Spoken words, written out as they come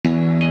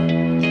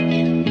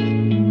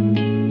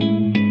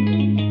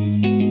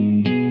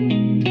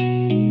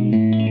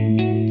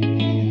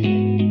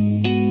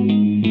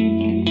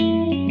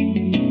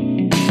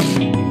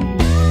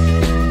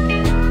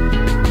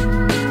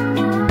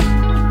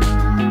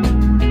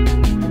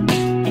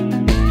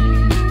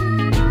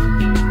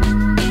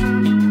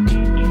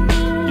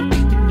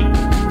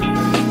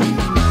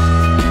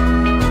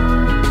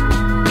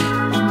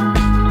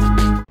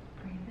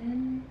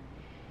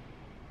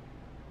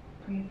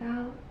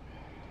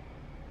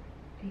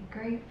be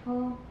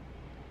grateful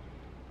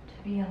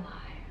to be alive.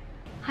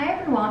 Hi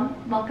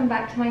everyone, welcome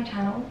back to my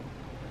channel.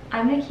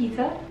 I'm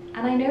Nikita,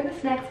 and I know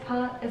this next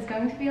part is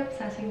going to be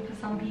upsetting for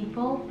some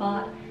people,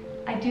 but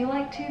I do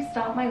like to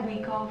start my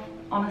week off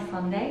on a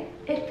Sunday.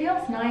 It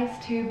feels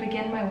nice to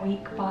begin my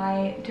week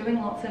by doing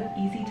lots of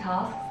easy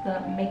tasks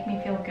that make me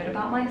feel good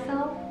about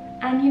myself.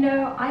 And you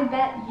know, I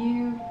bet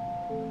you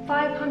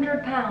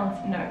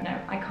 £500.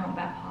 No, I can't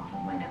bet half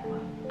of my net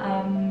worth.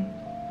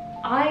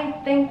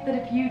 I think that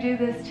if you do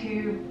this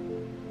too,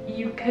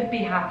 you could be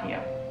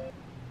happier.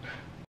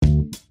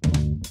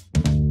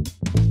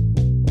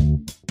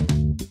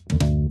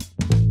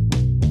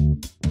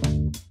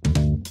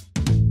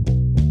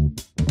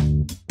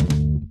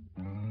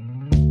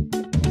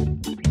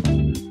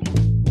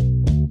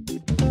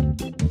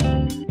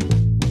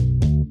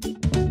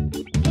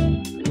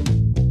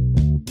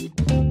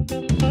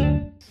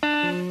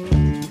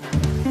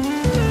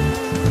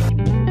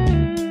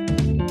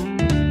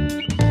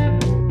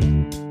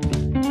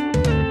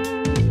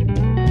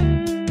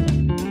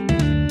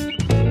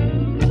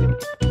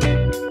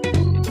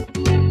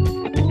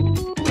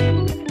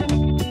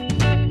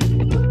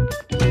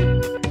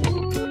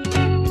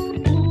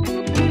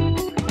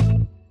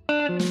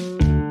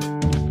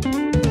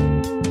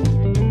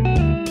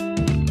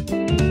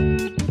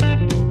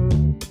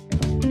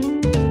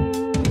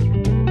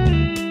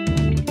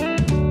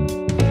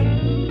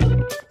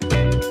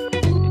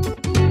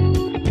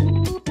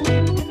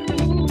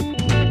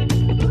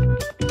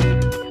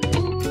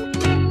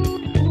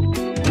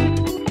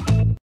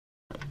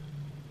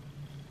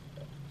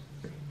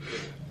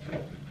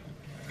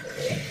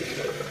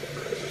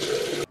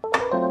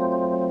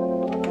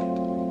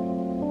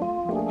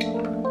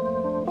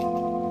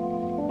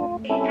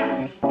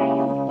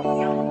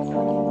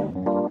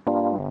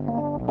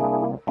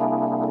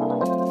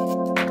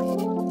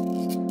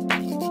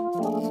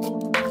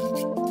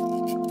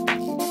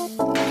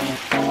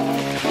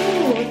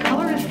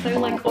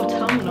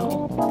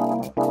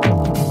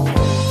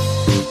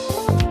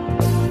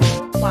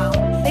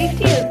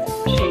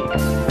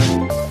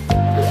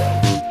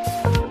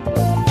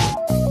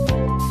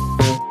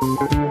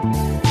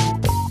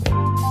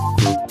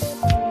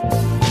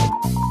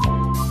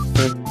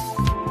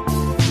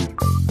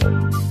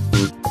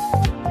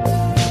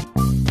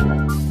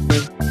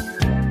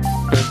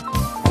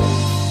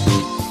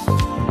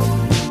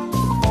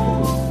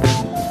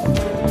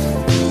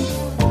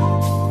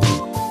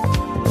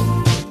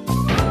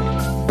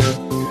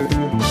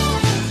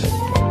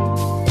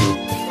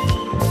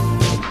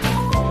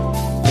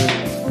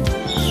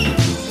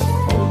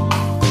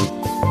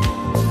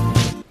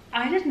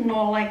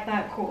 Like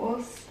that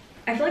course.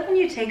 I feel like when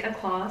you take a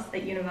class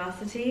at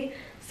university,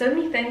 so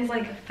many things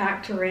like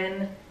factor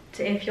in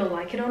to if you'll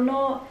like it or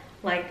not,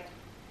 like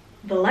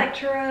the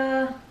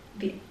lecturer,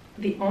 the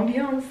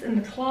ambiance in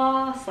the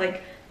class,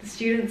 like the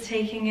students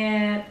taking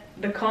it,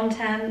 the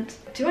content.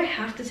 Do I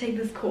have to take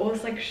this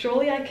course? Like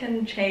surely I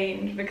can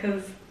change,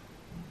 because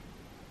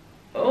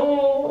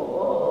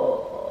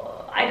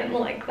I didn't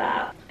like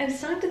that. I'm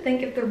starting to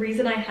think if the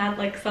reason I had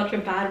like such a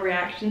bad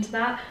reaction to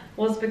that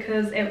was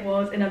because it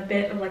was in a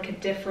bit of like a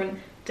different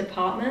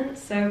department.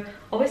 So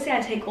obviously I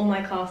take all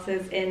my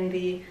classes in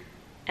the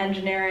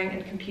engineering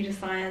and computer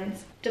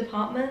science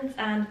departments,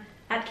 and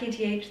at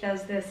KTH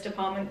there's this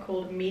department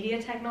called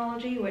media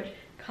technology which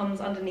comes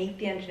underneath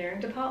the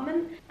engineering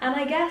department, and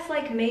I guess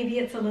like maybe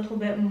it's a little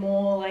bit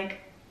more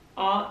like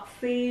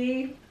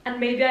artsy, and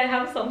maybe I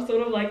have some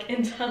sort of like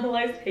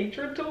internalized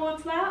hatred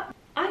towards that.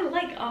 I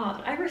like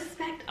art, I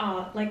respect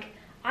art. Like,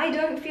 I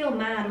don't feel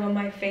mad when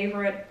my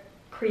favorite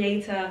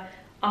creator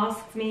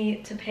asks me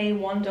to pay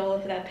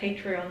 $1 for their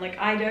Patreon. Like,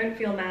 I don't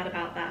feel mad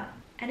about that.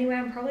 Anyway,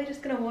 I'm probably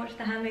just gonna watch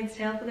The Handmaid's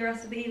Tale for the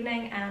rest of the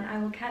evening, and I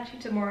will catch you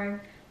tomorrow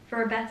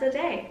for a better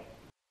day.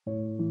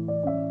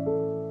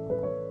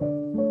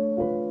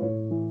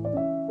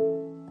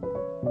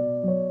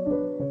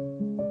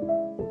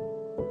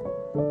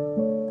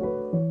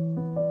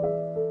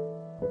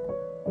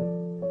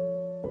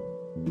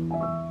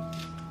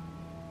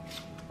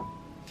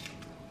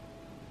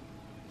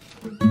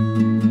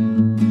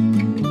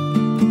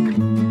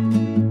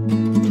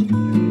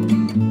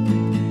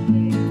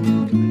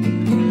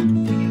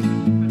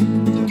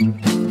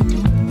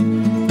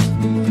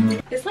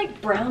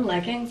 Brown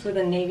leggings with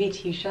a navy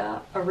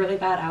t-shirt, a really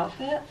bad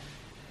outfit.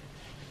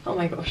 Oh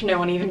my gosh, no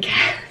one even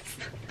cares.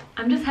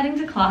 I'm just heading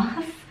to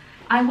class.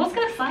 I was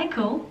gonna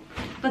cycle,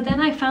 but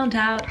then I found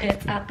out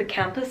it's at the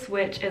campus,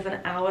 which is an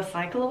hour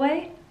cycle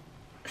away,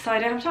 so I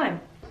don't have time.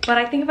 But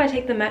I think if I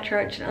take the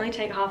metro, it should only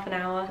take half an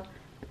hour,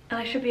 and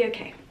I should be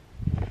okay.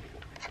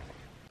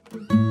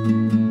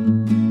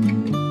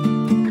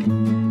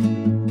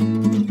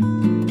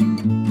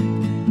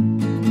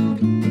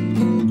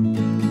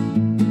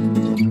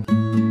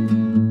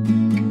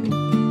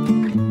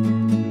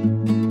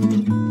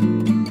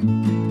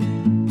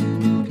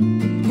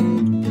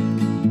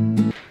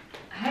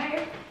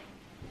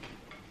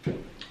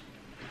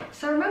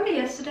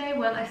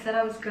 When I said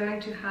I was going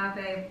to have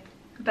a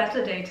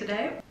better day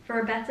today, for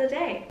a better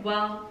day.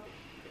 Well,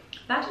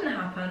 that didn't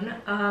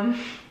happen.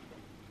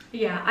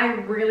 Yeah, I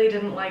really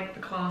didn't like the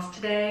class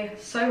today,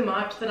 so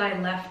much that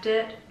I left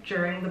it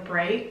during the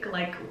break,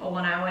 like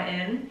 1 hour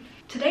in.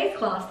 Today's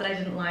class that I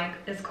didn't like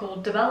is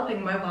called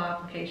Developing Mobile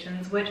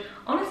Applications, which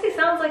honestly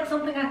sounds like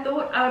something I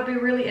thought I would be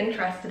really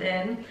interested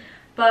in.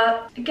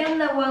 But again,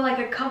 there were like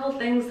a couple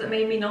things that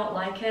made me not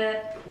like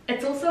it.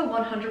 It's also a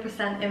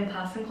 100%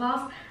 in-person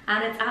class,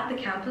 and it's at the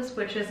campus,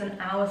 which is an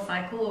hour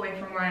cycle away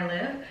from where I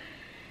live.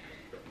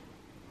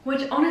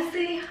 Which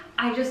honestly,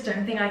 I just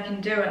don't think I can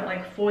do it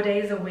like 4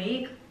 days a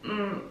week.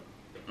 I'm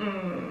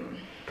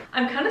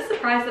kind of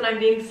surprised that I'm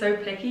being so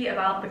picky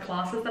about the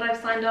classes that I've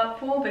signed up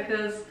for,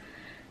 because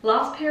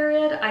last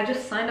period I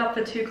just signed up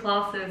for 2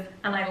 classes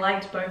and I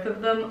liked both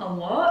of them a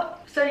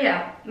lot. So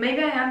yeah,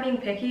 maybe I am being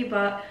picky,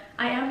 but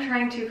I am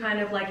trying to kind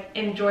of like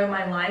enjoy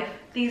my life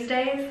these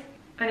days.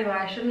 Anyway,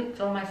 I shouldn't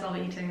film myself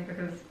eating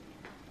because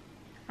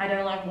I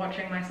don't like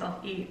watching myself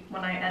eat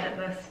when I edit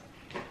this.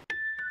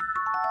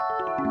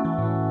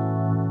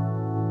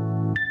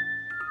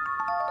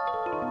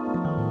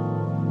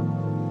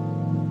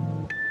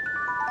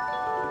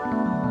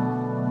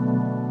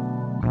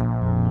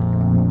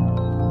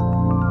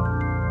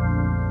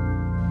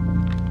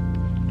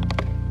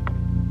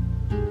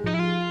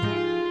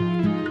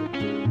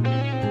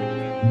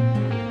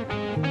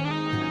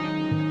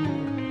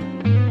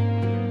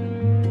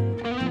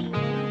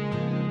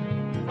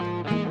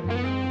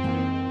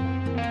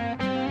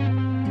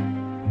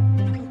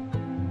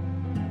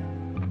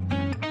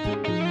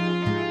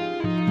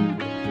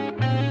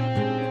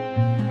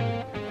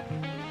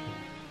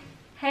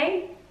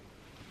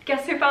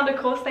 Guess who found a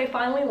course they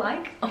finally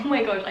like? Oh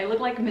my gosh, I look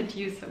like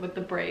Medusa with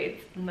the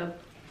braids and the...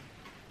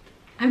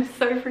 I'm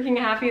so freaking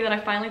happy that I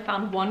finally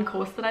found one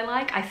course that I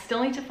like. I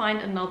still need to find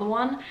another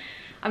one.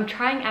 I'm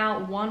trying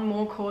out one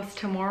more course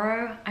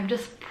tomorrow. I'm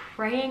just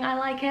praying I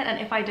like it, and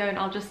if I don't,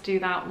 I'll just do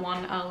that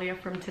one earlier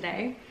from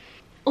today.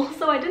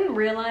 Also, I didn't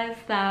realize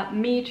that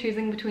me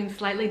choosing between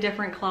slightly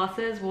different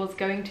classes was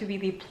going to be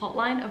the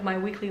plotline of my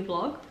weekly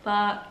vlog,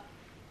 but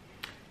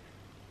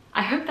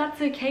I hope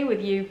that's okay with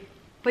you.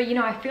 But you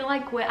know, I feel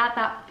like we're at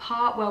that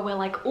part where we're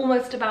like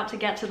almost about to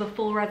get to the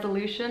full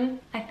resolution.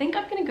 I think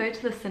I'm gonna go to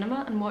the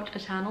cinema and watch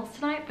Eternals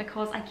tonight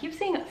because I keep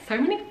seeing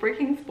so many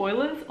freaking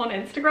spoilers on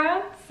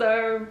Instagram.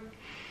 So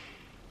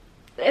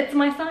it's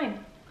my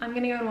sign. I'm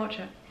gonna go and watch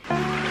it.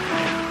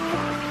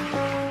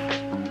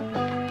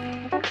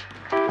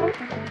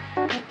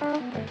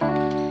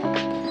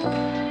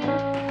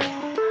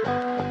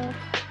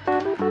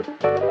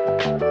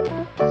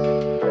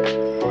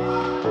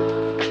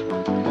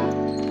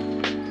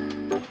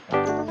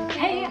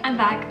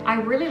 I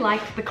really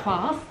liked the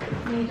class.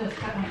 Let me just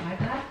cut my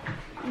iPad.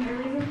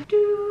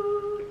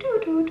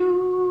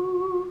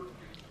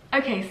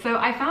 Okay, so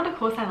I found a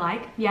course I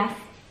like. Yes,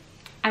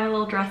 I'm a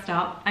little dressed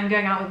up. I'm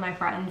going out with my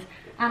friends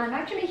and I'm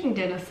actually making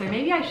dinner, so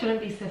maybe I shouldn't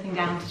be sitting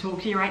down to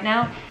talk to you right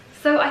now.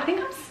 So I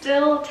think I'm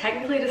still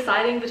technically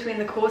deciding between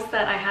the course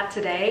that I had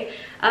today.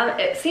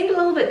 It seemed a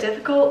little bit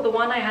difficult. The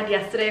one I had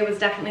yesterday was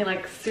definitely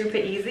like super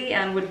easy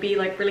and would be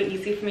like really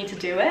easy for me to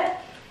do it.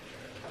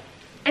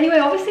 Anyway,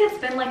 obviously it's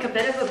been like a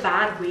bit of a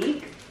bad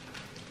week.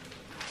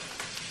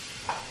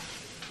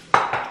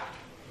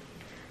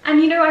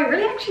 And you know, I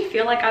really actually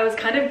feel like I was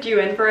kind of due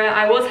in for it.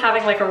 I was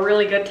having like a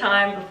really good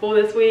time before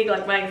this week,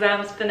 like my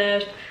exams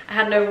finished, I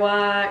had no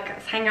work, I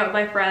was hanging out with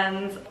my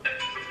friends.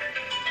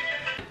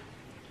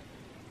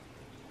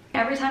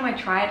 Every time I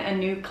tried a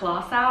new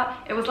class out,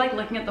 it was like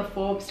looking at the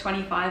Forbes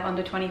 25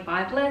 under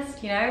 25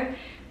 list, you know?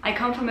 I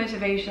come for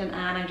motivation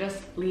and I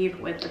just leave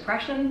with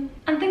depression.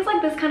 And things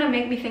like this kind of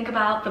make me think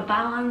about the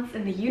balance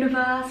in the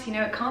universe. You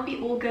know, it can't be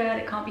all good,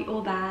 it can't be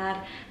all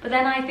bad. But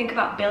then I think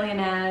about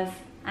billionaires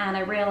and I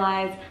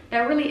realize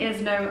there really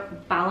is no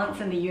balance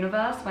in the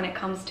universe when it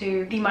comes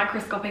to the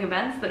microscopic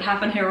events that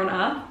happen here on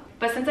Earth.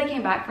 But since I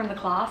came back from the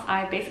class,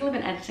 I've basically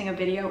been editing a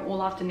video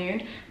all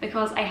afternoon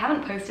because I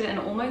haven't posted in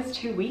almost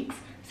 2 weeks.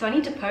 So I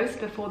need to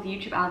post before the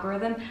YouTube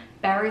algorithm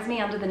buries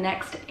me under the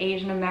next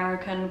Asian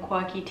American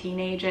quirky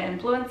teenager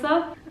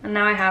influencer. And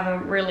now I have a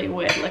really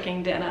weird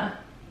looking dinner.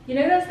 You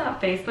know, there's that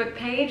Facebook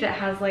page, it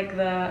has like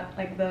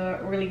the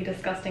really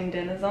disgusting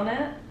dinners on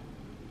it.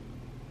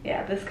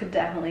 Yeah, this could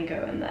definitely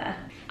go in there.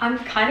 I'm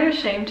kind of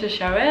ashamed to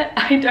show it.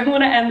 I don't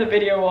want to end the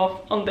video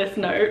off on this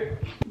note.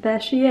 There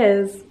she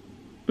is.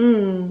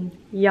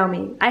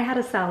 Yummy. I had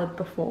a salad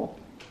before.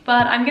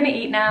 But I'm gonna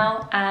eat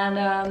now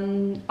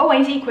and oh, I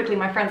need to eat quickly.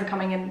 My friends are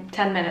coming in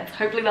 10 minutes.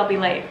 Hopefully they'll be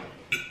late.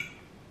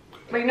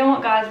 But you know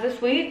what, guys?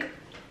 This week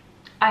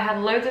I had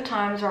loads of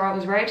times where I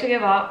was ready to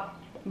give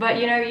up. But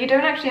you know, you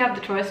don't actually have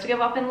the choice to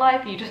give up in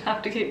life. You just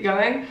have to keep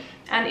going.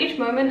 And each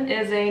moment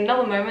is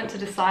another moment to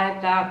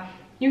decide that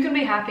you can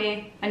be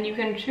happy and you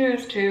can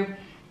choose to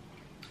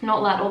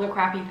not let all the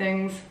crappy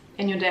things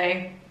in your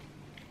day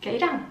get you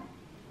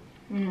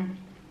down.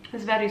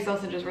 This veggie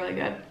sausage is really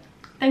good.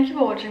 Thank you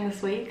for watching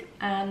this week,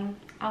 and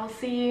I will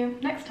see you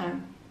next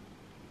time.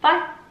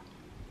 Bye!